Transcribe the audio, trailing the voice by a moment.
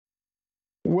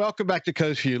Welcome back to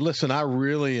Coast Vue. Listen, I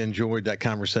really enjoyed that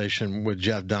conversation with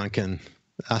Jeff Duncan.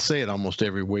 I say it almost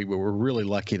every week, but we're really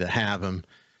lucky to have him.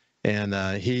 And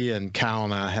he and Kyle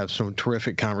and I have some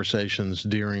terrific conversations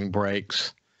during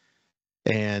breaks.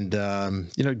 And,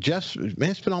 Jeff,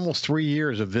 man, it's been almost 3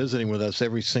 years of visiting with us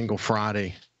every single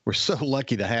Friday. We're so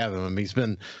lucky to have him. I mean, he's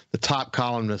been the top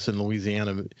columnist in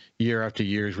Louisiana year after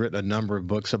year. He's written a number of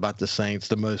books about the Saints.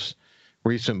 The most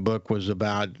recent book was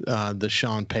about the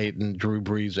Sean Payton, Drew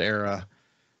Brees era.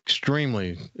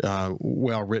 Extremely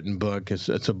well-written book.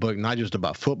 It's a book not just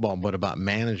about football, but about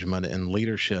management and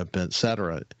leadership, et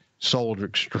cetera. Sold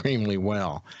extremely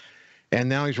well. And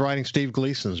now he's writing Steve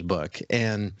Gleason's book.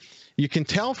 And you can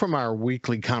tell from our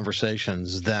weekly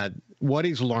conversations that what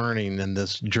he's learning in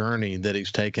this journey that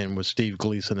he's taken with Steve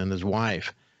Gleason and his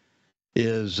wife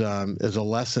is a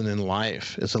lesson in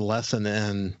life. It's a lesson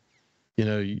in,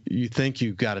 you think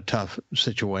you've got a tough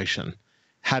situation.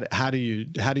 How do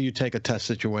you take a tough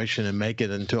situation and make it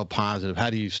into a positive?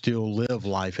 How do you still live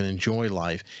life and enjoy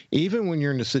life, even when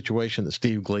you're in the situation that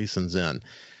Steve Gleason's in?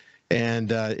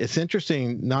 And it's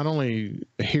interesting not only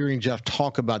hearing Jeff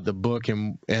talk about the book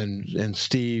and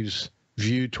Steve's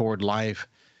view toward life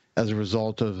as a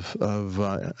result of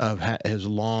his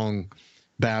long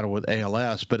battle with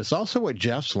ALS, but it's also what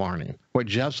Jeff's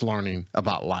learning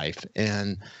about life.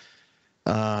 And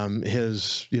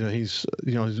he's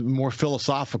more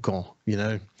philosophical,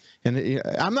 and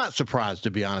I'm not surprised,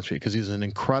 to be honest with you, because he's an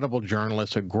incredible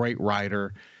journalist, a great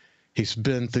writer. He's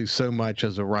been through so much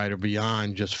as a writer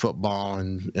beyond just football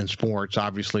and sports.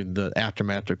 Obviously, the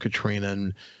aftermath of Katrina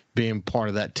and being part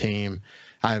of that team.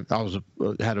 I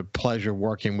had a pleasure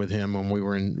working with him when we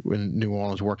were in New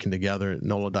Orleans, working together at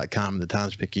NOLA.com and the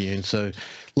Times-Picayune. So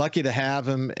lucky to have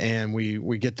him, and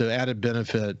we get the added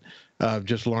benefit of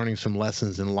just learning some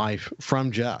lessons in life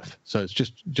from Jeff. So it's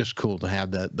just cool to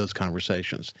have those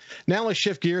conversations. Now let's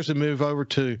shift gears and move over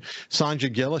to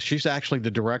Sonja Gillis. She's actually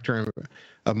the director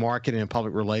of marketing and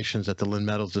public relations at the Lynn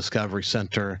Meadows Discovery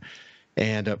Center.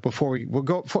 And before we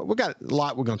got a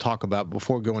lot we're going to talk about.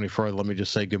 Before we go any further, let me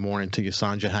just say good morning to you,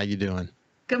 Sonja. How you doing?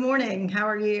 Good morning. How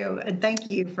are you? And thank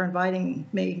you for inviting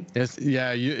me.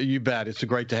 You bet. It's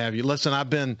great to have you. Listen, I've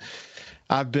been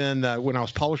when I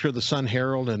was publisher of the Sun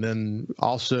Herald and then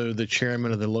also the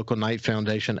chairman of the local Knight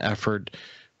Foundation effort,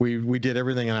 we did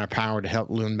everything in our power to help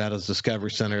Lynn Meadows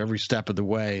Discovery Center every step of the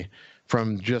way,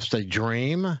 from just a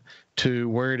dream to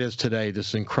where it is today,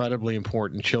 this incredibly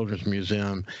important children's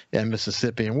museum in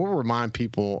Mississippi. And we'll remind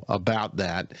people about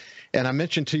that. And I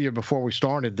mentioned to you before we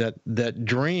started that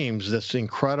Dreams, this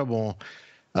incredible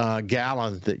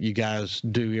gala that you guys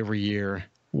do every year,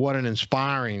 what an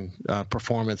inspiring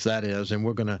performance that is. And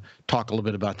we're going to talk a little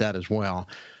bit about that as well.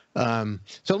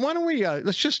 So why don't we,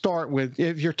 let's just start with,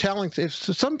 if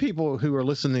some people who are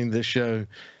listening to this show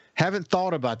haven't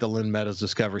thought about the Lynn Meadows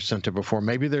Discovery Center before,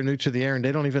 maybe they're new to the air and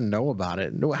they don't even know about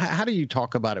it. How do you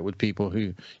talk about it with people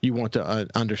who you want to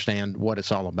understand what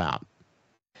it's all about?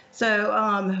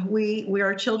 So we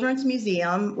are a children's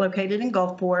museum located in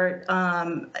Gulfport,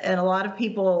 and a lot of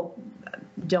people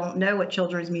don't know what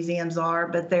children's museums are,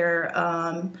 but they're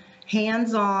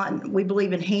hands-on. We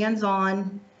believe in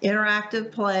hands-on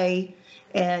interactive play,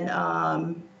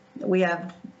 and we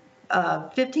have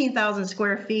 15,000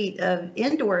 square feet of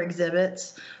indoor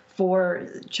exhibits for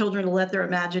children to let their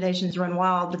imaginations run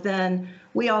wild. But then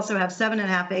we also have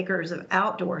 7.5 acres of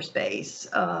outdoor space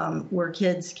where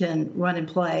kids can run and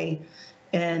play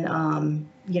and,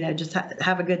 just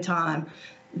have a good time.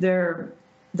 They're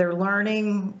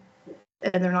learning,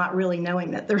 and they're not really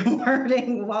knowing that they're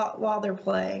learning while they're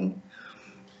playing.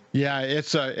 Yeah,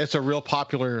 it's a real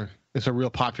popular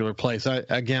place.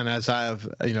 As I have,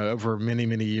 over many,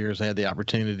 many years, I had the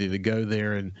opportunity to go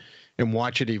there and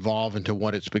watch it evolve into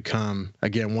what it's become.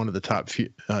 Again, one of the top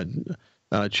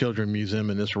children museum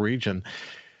in this region.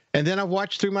 And then I've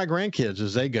watched through my grandkids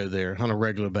as they go there on a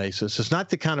regular basis. It's not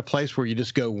the kind of place where you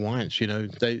just go once,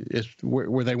 it's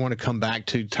where they want to come back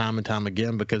to time and time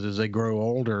again, because as they grow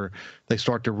older, they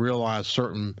start to realize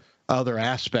certain other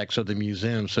aspects of the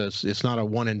museum. So it's not a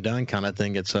one and done kind of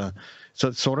thing. It's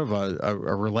sort of a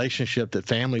relationship that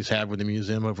families have with the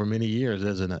museum over many years,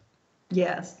 isn't it?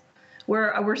 Yes.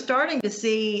 We're starting to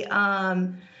see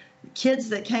kids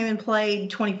that came and played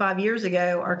 25 years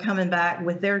ago are coming back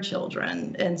with their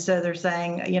children. And so they're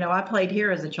saying, I played here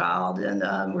as a child,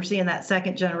 and we're seeing that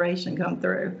second generation come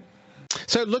through.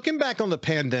 So looking back on the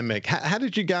pandemic, how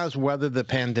did you guys weather the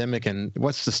pandemic, and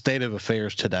what's the state of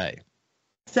affairs today?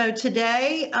 So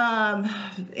today,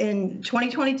 in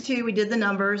 2022, we did the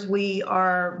numbers. We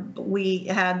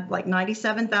had like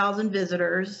 97,000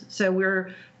 visitors. So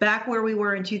we're back where we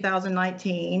were in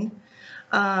 2019.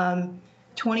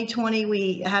 2020,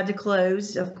 we had to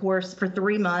close, of course, for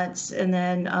 3 months. And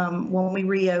then when we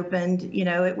reopened,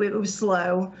 it was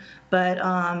slow, but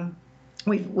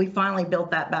we finally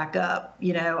built that back up.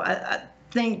 I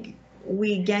think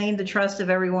we gained the trust of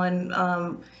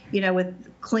everyone,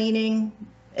 with cleaning.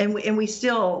 And we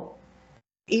still,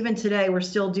 even today, we're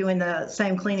still doing the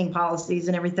same cleaning policies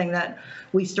and everything that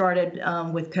we started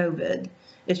with COVID.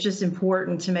 It's just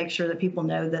important to make sure that people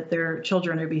know that their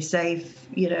children are be safe,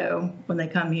 when they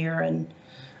come here. And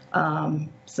the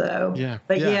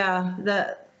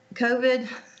COVID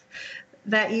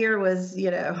that year was,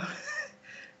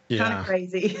 kind of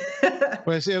crazy.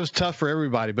 Well, it was tough for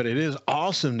everybody, but it is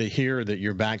awesome to hear that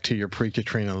you're back to your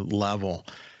pre-Katrina level.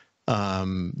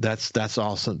 That's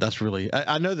awesome. That's really,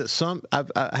 I know that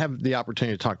I have the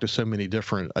opportunity to talk to so many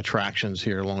different attractions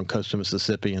here along the coast of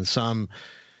Mississippi, and some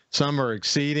are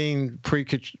exceeding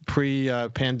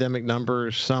pre-pandemic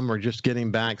numbers. Some are just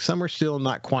getting back. Some are still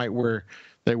not quite where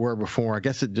they were before. I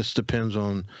guess it just depends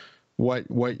on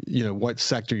what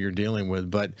sector you're dealing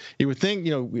with. But you would think,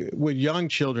 with young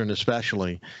children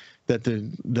especially, that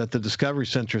the Discovery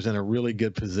Center is in a really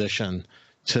good position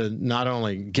to not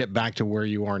only get back to where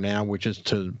you are now, which is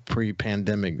to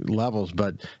pre-pandemic levels,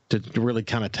 but to really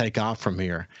kind of take off from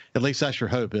here. At least that's your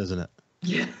hope, isn't it?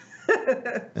 Yeah.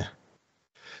 Yeah.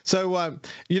 So,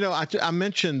 I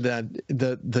mentioned that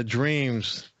the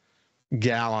Dreams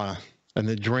Gala and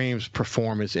the Dreams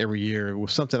performance every year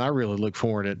was something I really look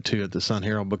forward to at the Sun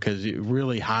Herald, because it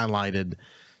really highlighted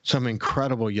some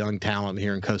incredible young talent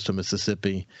here in coastal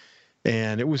Mississippi,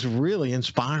 and it was really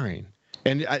inspiring.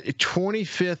 And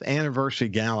 25th anniversary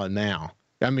gala now.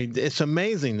 I mean, it's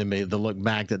amazing to me to look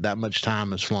back that much time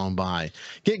has flown by.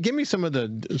 Give me some of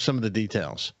the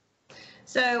details.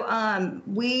 So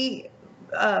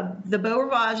the Beau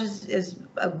Rivage is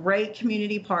a great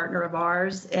community partner of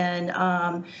ours,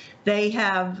 and they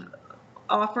have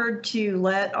offered to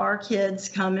let our kids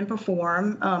come and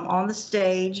perform on the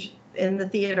stage in the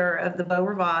theater of the Beau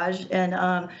Rivage. And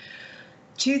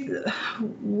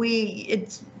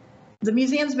the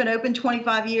museum's been open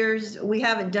 25 years. We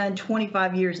haven't done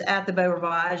 25 years at the Beau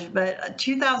Rivage, but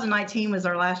 2019 was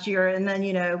our last year, and then,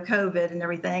 COVID and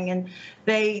everything. And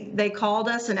they called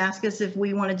us and asked us if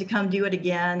we wanted to come do it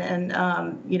again. And,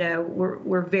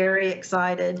 we're very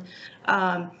excited.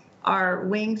 Our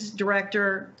Wings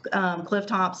director, Cliff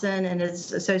Thompson, and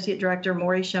his associate director,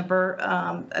 Maury Schimper,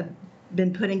 have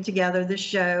been putting together this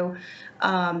show.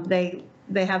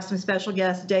 They have some special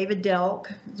guests. David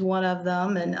Delk is one of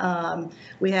them. And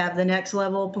we have the Next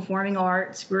Level Performing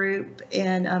Arts Group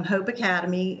and Hope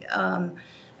Academy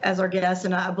as our guests.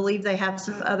 And I believe they have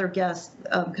some other guests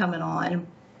coming on.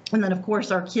 And then, of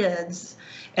course, our kids.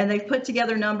 And they've put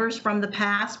together numbers from the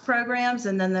past programs,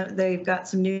 and then they've got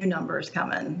some new numbers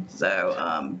coming.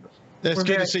 So it's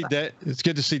good to see. It's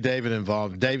good to see David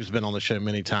involved. David's been on the show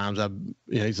many times.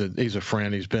 He's a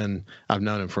friend. I've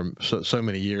known him for so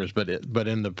many years. But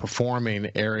in the performing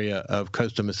area of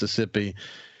coastal Mississippi,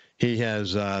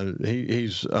 he's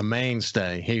a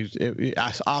mainstay.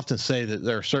 I often say that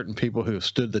there are certain people who have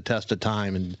stood the test of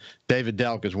time, and David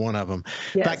Delk is one of them.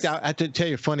 Yes. In fact, I have to tell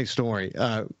you a funny story.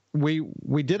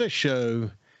 We did a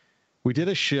show.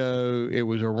 It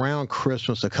was around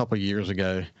Christmas a couple of years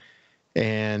ago.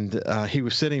 And he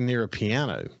was sitting near a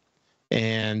piano.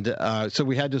 And so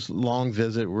we had this long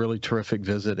visit, really terrific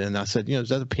visit. And I said, is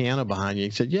that a piano behind you? He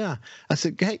said, yeah. I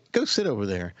said, hey, go sit over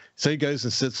there. So he goes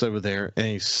and sits over there, and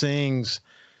he sings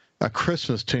a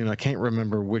Christmas tune. I can't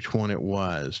remember which one it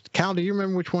was. Cal, do you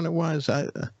remember which one it was? I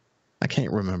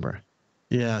can't remember.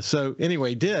 Yeah. So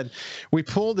anyway, we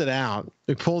pulled it out.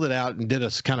 And did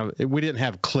we didn't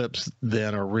have clips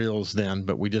then or reels then,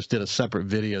 but we just did a separate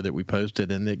video that we posted,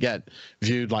 and it got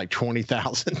viewed like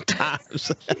 20,000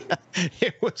 times.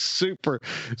 It was super,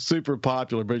 super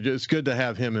popular, but it's good to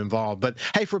have him involved. But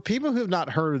hey, for people who've not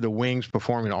heard of the Wings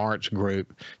Performing Arts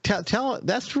Group, tell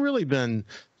that's really been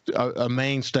a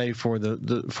mainstay for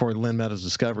for Lynn Meadows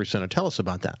Discovery Center. Tell us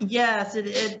about that. Yes,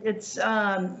 it's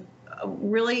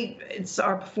really, it's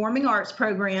our performing arts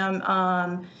program,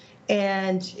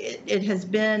 and it has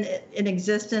been in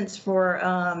existence for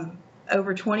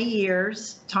over 20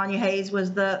 years. Tanya Hayes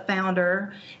was the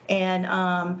founder,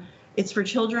 and it's for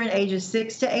children ages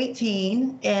 6 to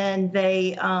 18, and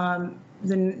they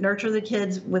nurture the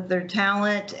kids with their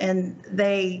talent, and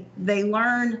they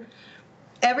learn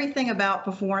everything about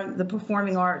the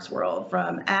performing arts world,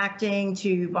 from acting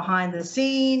to behind the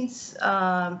scenes,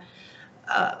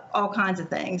 all kinds of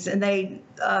things. And they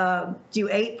do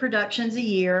 8 productions a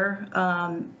year.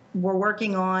 We're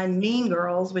working on Mean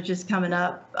Girls, which is coming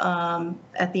up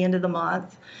at the end of the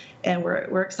month. and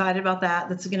we're excited about that.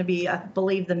 That's going to be, I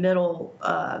believe, the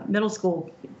middle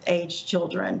school age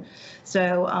children.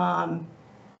 So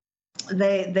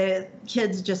the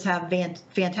kids just have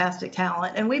fantastic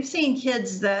talent, and we've seen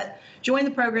kids that join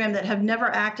the program that have never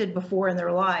acted before in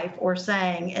their life or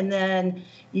sang, and then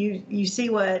you see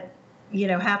what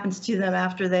happens to them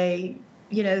after they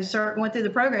start going through the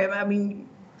program. I mean,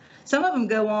 some of them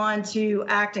go on to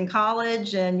act in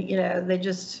college, and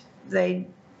they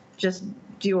just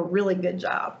do a really good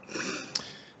job.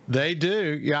 They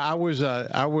do. Yeah, I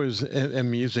was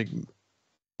in music.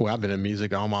 Well, I've been in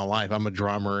music all my life. I'm a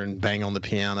drummer and bang on the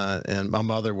piano, and my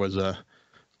mother was a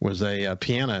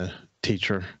piano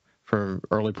teacher for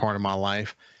early part of my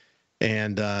life.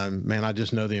 And man, I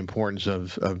just know the importance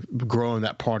of growing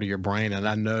that part of your brain. And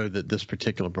I know that this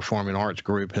particular performing arts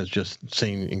group has just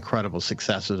seen incredible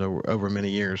successes over many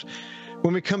years.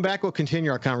 When we come back, we'll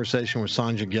continue our conversation with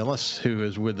Sonja Gillis, who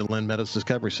is with the Lynn Meadows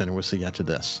Discovery Center. We'll see you after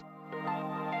this.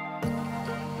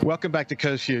 Welcome back to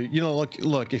Coast Vue.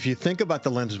 Look, if you think about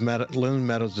the Lynn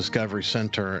Meadows Discovery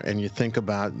Center and you think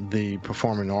about the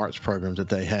performing arts programs that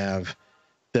they have,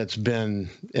 that's been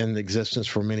in existence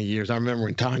for many years. I remember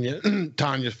when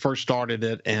Tanya first started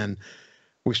it, and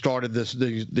we started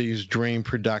these dream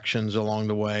productions along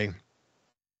the way,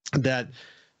 that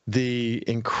the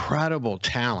incredible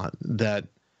talent that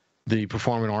the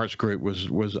performing arts group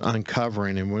was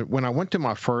uncovering. And when I went to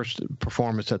my first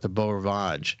performance at the Beau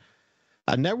Rivage,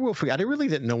 I never will forget. I really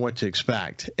didn't know what to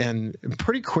expect, and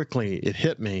pretty quickly it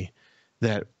hit me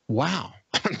that, wow,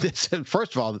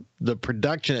 first of all, the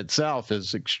production itself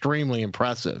is extremely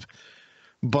impressive,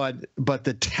 but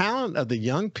the talent of the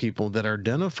young people that are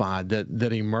identified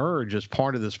that emerge as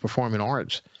part of this performing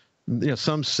arts.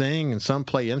 Some sing and some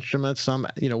play instruments. Some,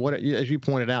 as you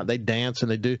pointed out, they dance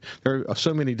and they do. There are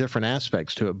so many different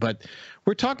aspects to it. But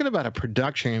we're talking about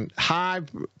a high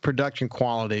production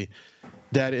quality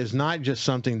that is not just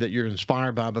something that you're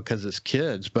inspired by because it's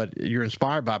kids, but you're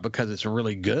inspired by because it's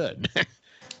really good.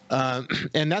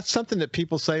 And that's something that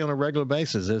people say on a regular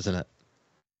basis, isn't it?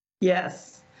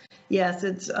 Yes.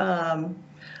 It's.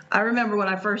 I remember when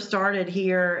I first started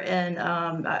here, and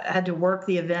I had to work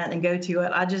the event and go to it.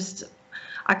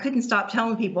 I couldn't stop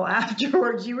telling people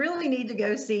afterwards, you really need to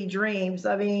go see Dreams.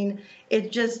 I mean,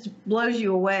 it just blows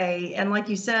you away. And like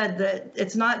you said, that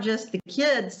it's not just the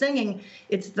kids singing,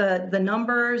 it's the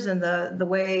numbers and the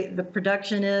way the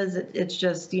production is. It's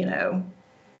just,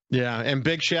 Yeah, and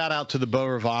big shout out to the Beau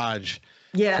Rivage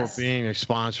for being a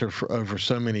sponsor for over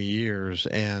so many years,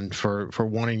 and for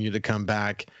wanting you to come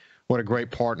back. What a great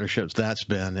partnership that's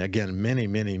been. Again, many,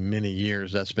 many, many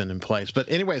years that's been in place. But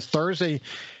anyways, Thursday,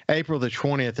 April the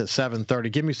 20th at 7:30.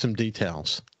 Give me some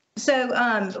details. So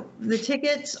the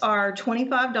tickets are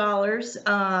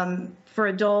 $25 for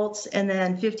adults, and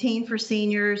then $15 for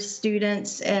seniors,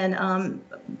 students, and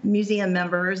museum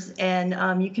members.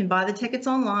 And you can buy the tickets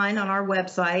online on our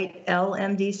website,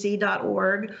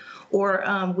 lmdc.org,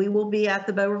 or we will be at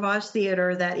the Beau Rivage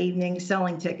Theater that evening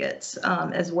selling tickets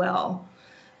as well.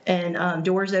 And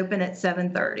doors open at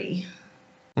 7:30.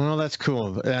 Well, that's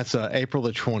cool. That's April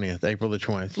the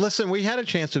 20th. Listen, we had a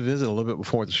chance to visit a little bit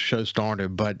before the show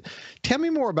started, but tell me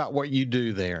more about what you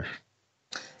do there.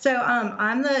 So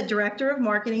I'm the director of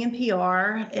marketing and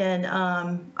PR, and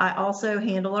I also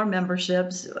handle our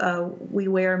memberships. We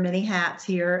wear many hats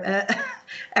here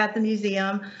at the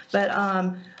museum,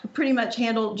 but pretty much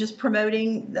handle just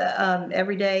promoting the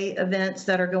everyday events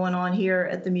that are going on here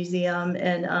at the museum,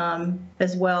 and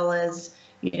as well as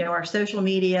our social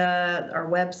media, our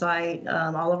website,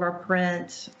 all of our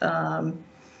print, and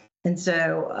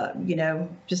so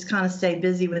just kind of stay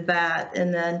busy with that,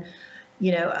 and then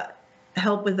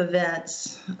help with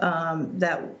events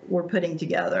that we're putting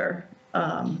together.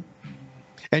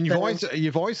 And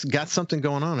you've always got something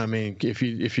going on. I mean, if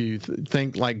you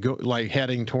think like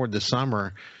heading toward the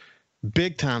summer,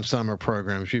 big time summer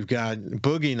programs. You've got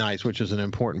Boogie Nights, which is an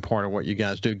important part of what you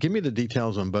guys do. Give me the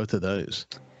details on both of those.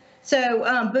 So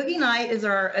Boogie Night is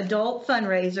our adult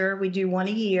fundraiser. We do one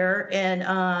a year, and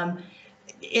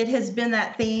it has been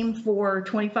that theme for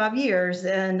 25 years.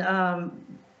 And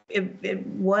it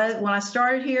was, when I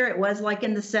started here, it was like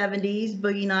in the 70s,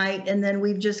 Boogie Night, and then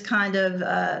we've just kind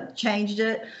of changed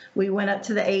it. We went up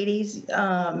to the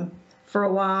 80s for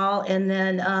a while, and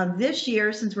then this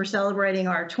year, since we're celebrating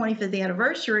our 25th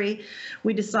anniversary,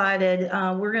 we decided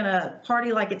we're going to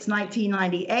party like it's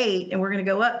 1998, and we're going to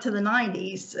go up to the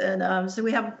 90s. And so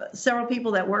we have several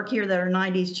people that work here that are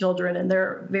 90s children, and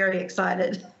they're very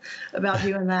excited about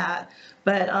doing that.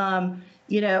 But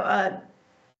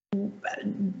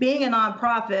being a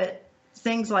nonprofit,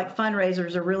 things like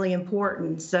fundraisers are really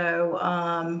important. So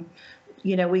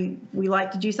we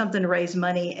like to do something to raise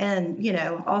money and,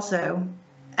 also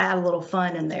add a little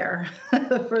fun in there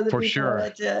for the people sure.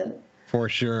 that attend. For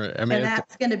sure. I mean, and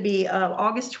that's going to be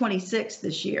August 26th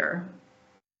this year.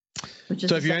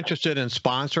 So if you're interested in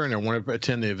sponsoring or want to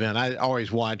attend the event, I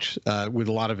always watch with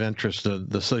a lot of interest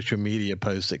the social media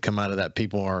posts that come out of that.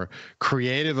 People are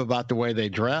creative about the way they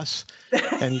dress,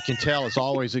 and you can tell it's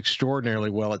always extraordinarily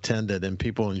well attended, and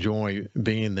people enjoy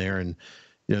being there. And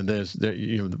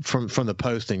from the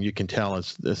posting, you can tell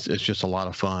it's just a lot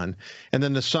of fun. And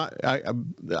then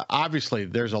obviously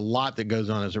there's a lot that goes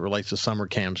on as it relates to summer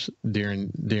camps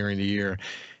during the year.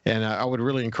 And I would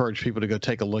really encourage people to go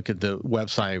take a look at the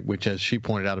website, which, as she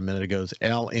pointed out a minute ago, is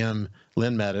Lynn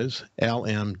Meadows,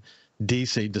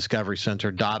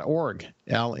 LMDCDiscoveryCenter.org,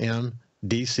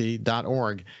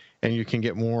 LMDC.org. And you can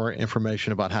get more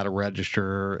information about how to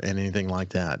register and anything like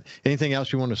that. Anything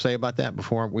else you want to say about that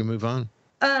before we move on?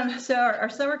 So our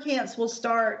summer camps will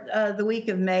start the week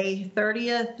of May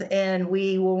 30th, and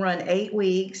we will run 8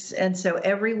 weeks. And so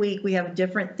every week we have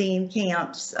different themed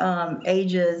camps,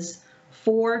 ages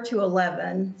 4 to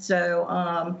 11. So,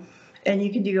 and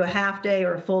you can do a half day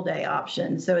or a full day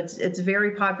option. So it's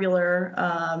very popular.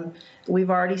 We've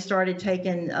already started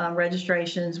taking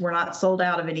registrations. We're not sold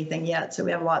out of anything yet, so we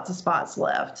have lots of spots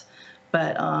left.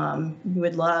 But we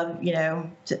would love,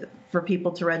 for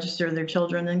people to register their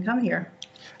children and come here.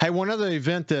 Hey, one other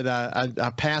event that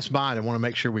I passed by and I want to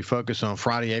make sure we focus on,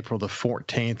 Friday, April the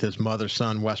 14th, is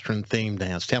Mother-Son Western Theme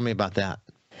Dance. Tell me about that.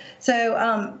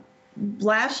 So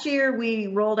last year we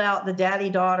rolled out the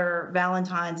Daddy-Daughter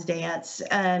Valentine's Dance,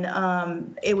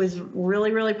 and it was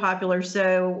really, really popular.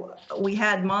 So we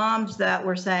had moms that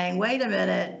were saying, wait a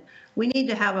minute, we need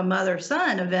to have a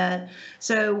mother-son event.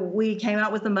 So we came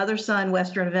out with the mother-son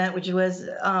Western event, which was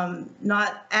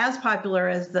not as popular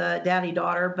as the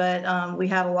daddy-daughter, but we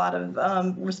had a lot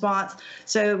of response.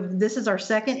 So this is our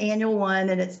second annual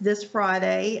one, and it's this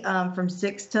Friday from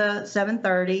 6 to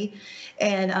 7:30.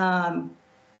 And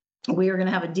we are going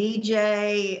to have a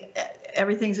DJ.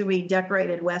 Everything's going to be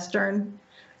decorated Western,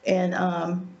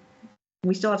 and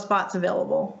we still have spots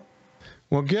available.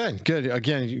 Well, good.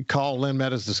 Again, you call Lynn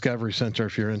Meadows Discovery Center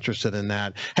if you're interested in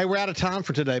that. Hey, we're out of time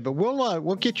for today, but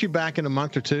we'll get you back in a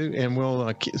month or two, and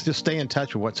we'll just stay in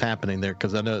touch with what's happening there,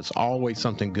 because I know it's always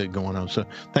something good going on. So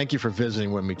thank you for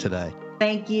visiting with me today.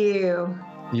 Thank you.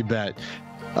 You bet.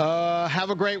 Have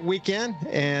a great weekend,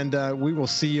 and we will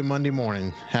see you Monday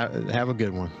morning. Have a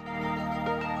good one.